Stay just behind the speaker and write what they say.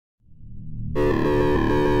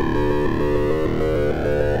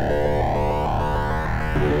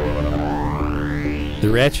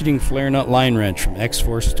ratcheting flare nut line wrench from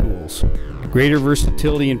XForce Tools. Greater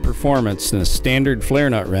versatility and performance than a standard flare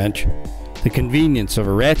nut wrench, the convenience of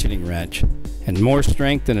a ratcheting wrench, and more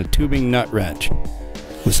strength than a tubing nut wrench.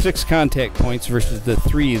 With 6 contact points versus the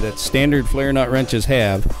 3 that standard flare nut wrenches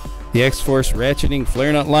have, the XForce ratcheting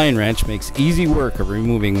flare nut line wrench makes easy work of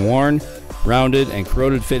removing worn, rounded, and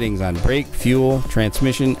corroded fittings on brake, fuel,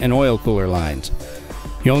 transmission, and oil cooler lines.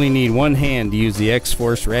 You only need one hand to use the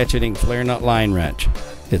XForce ratcheting flare nut line wrench.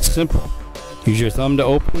 It's simple. Use your thumb to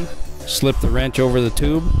open, slip the wrench over the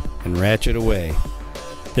tube, and ratchet away.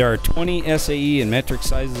 There are 20 SAE and metric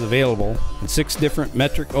sizes available, and 6 different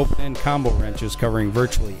metric open-end combo wrenches covering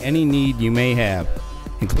virtually any need you may have,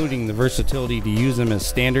 including the versatility to use them as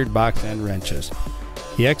standard box end wrenches.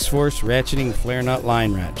 The XForce ratcheting flare nut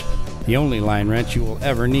line wrench, the only line wrench you will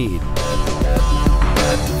ever need.